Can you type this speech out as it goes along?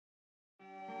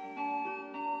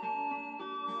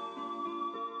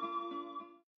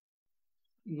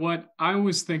what I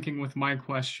was thinking with my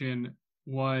question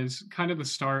was kind of the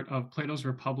start of Plato's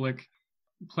Republic.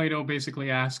 Plato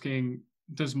basically asking,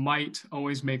 does might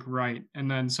always make right? And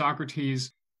then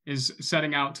Socrates is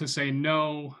setting out to say,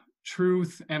 no,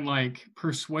 truth and like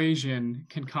persuasion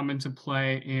can come into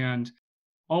play and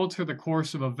alter the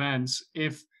course of events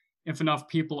if enough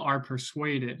people are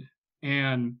persuaded.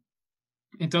 And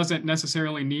it doesn't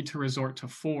necessarily need to resort to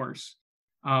force.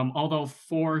 Although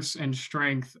force and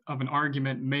strength of an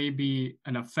argument may be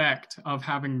an effect of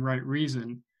having right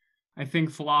reason, I think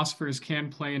philosophers can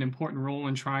play an important role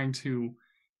in trying to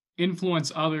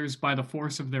influence others by the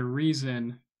force of their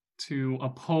reason to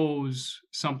oppose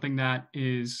something that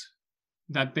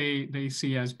they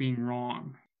see as being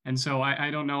wrong. And so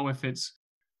I don't know if it's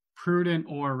prudent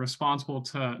or responsible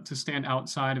to stand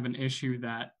outside of an issue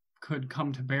that could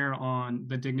come to bear on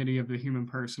the dignity of the human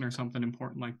person or something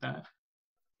important like that.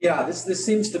 Yeah, this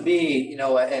seems to be,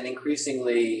 an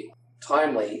increasingly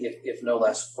timely, if no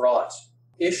less fraught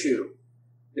issue.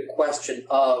 The question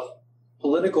of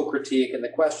political critique and the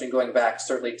question going back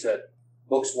certainly to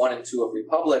books 1 and 2 of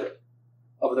Republic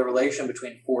of the relation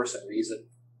between force and reason,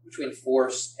 between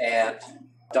force and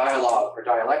dialogue or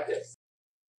dialectic.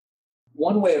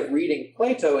 One way of reading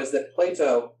Plato is that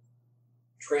Plato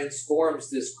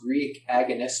transforms this Greek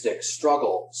agonistic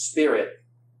struggle spirit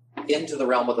into the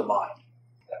realm of the mind.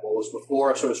 That what was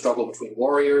before a sort of struggle between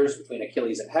warriors, between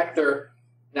Achilles and Hector,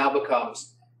 now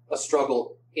becomes a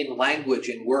struggle in language,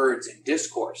 in words, in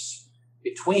discourse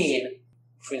between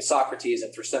Socrates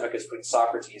and Thrasymachus, between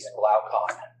Socrates and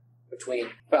Glaucon, between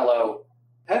fellow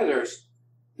competitors.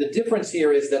 The difference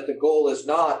here is that the goal is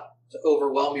not to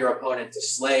overwhelm your opponent, to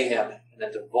slay him, and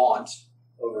then to vaunt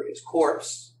over his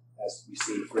corpse, as we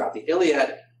see throughout the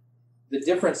Iliad. The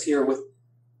difference here with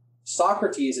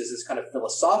Socrates is this kind of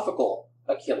philosophical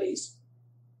Achilles,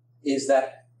 is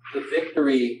that the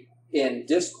victory in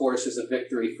discourse is a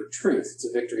victory for truth. It's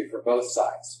a victory for both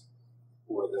sides,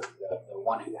 for the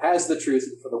one who has the truth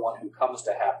and for the one who comes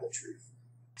to have the truth.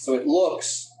 So it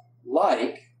looks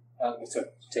like, to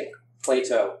take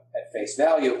Plato at face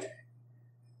value,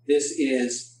 this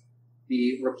is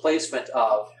the replacement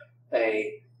of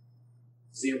a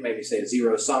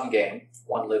zero-sum game,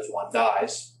 one lives, one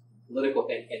dies, political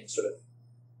in sort of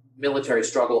military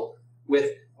struggle,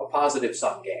 with a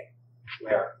positive-sum game,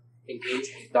 where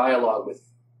engaging in dialogue with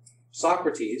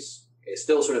Socrates,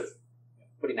 still sort of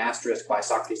putting an asterisk by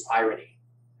Socrates' irony,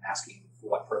 asking for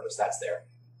what purpose that's there.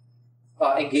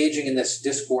 Engaging in this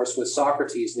discourse with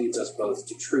Socrates leads us both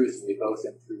to truth, and we both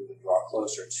improve and draw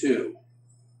closer to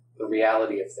the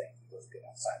reality of things. We both get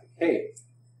outside the cave.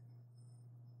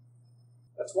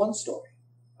 That's one story.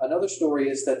 Another story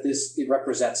is that it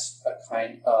represents a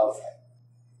kind of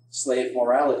slave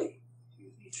morality, to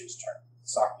use Nietzsche's term.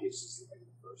 Socrates is the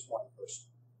first one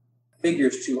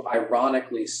figures to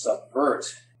ironically subvert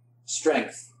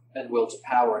strength and will to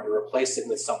power and to replace it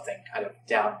with something kind of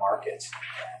down market,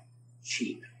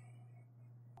 cheap.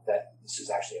 That this is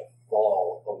actually a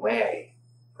fall away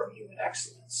from human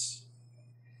excellence.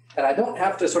 And I don't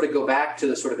have to sort of go back to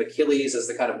the sort of Achilles as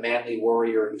the kind of manly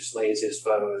warrior who slays his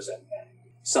foes and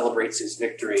celebrates his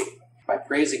victory by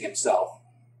praising himself,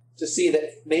 to see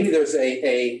that maybe there's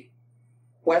a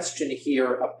question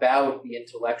here about the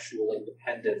intellectual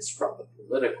independence from the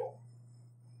political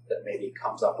that maybe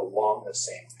comes up along the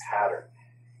same pattern.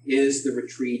 Is the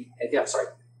retreat is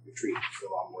the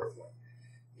wrong word for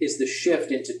it, is the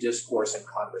shift into discourse and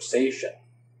conversation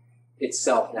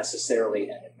itself necessarily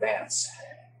an advance?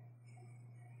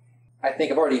 I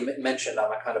think I've already mentioned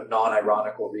I'm a kind of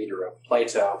non-ironical reader of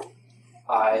Plato.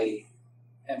 I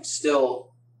am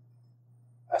still,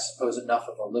 I suppose, enough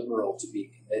of a liberal to be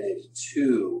committed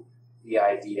to the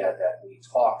idea that we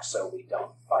talk so we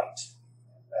don't fight,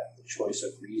 and that the choice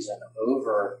of reason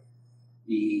over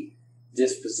the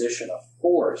disposition of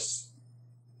force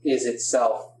is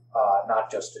itself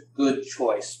not just a good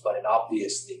choice, but an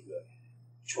obviously good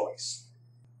choice.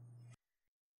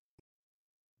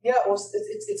 Yeah, well,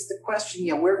 it's the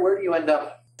question, where do you end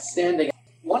up standing?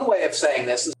 One way of saying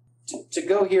this is to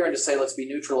go here and to say, let's be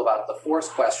neutral about the force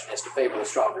question, is to favor the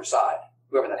stronger side,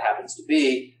 whoever that happens to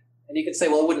be. And you could say,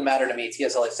 well, it wouldn't matter to me.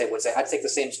 T.S. Eliot would say, I'd take the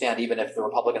same stand even if the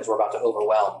Republicans were about to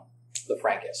overwhelm the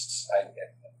Frankists. I don't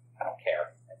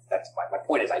care. That's my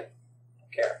point is I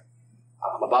don't care.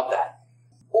 I'm above that.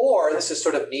 Or, this is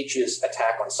sort of Nietzsche's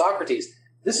attack on Socrates,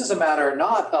 this is a matter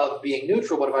not of being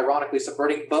neutral, but of ironically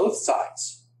subverting both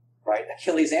sides, right?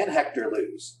 Achilles and Hector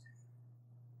lose.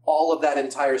 All of that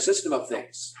entire system of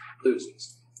things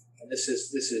loses. And this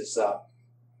is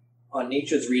on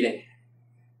Nietzsche's reading,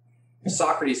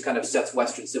 Socrates kind of sets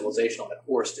Western civilization on the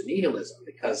course to nihilism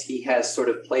because he has sort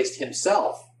of placed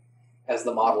himself as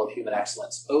the model of human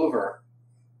excellence over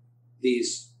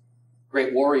these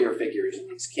great warrior figures and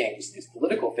these kings and these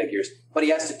political figures, but he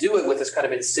has to do it with this kind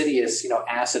of insidious,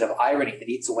 acid of irony that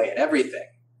eats away at everything.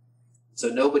 So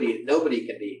nobody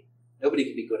can be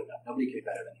good enough. Nobody can be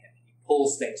better than him. He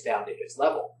pulls things down to his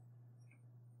level.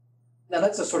 Now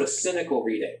that's a sort of cynical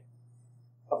reading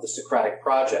of the Socratic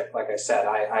project. Like I said,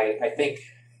 I think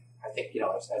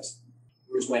as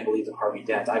Bruce Wayne believes in Harvey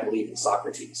Dent, I believe in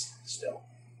Socrates still.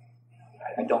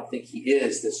 I don't think he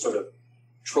is this sort of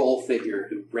troll figure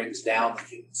who brings down the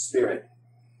human spirit.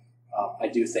 I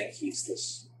do think he's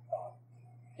this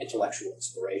intellectual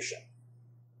inspiration.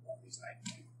 One reason I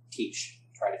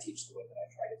try to teach the way that I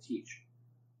try to teach.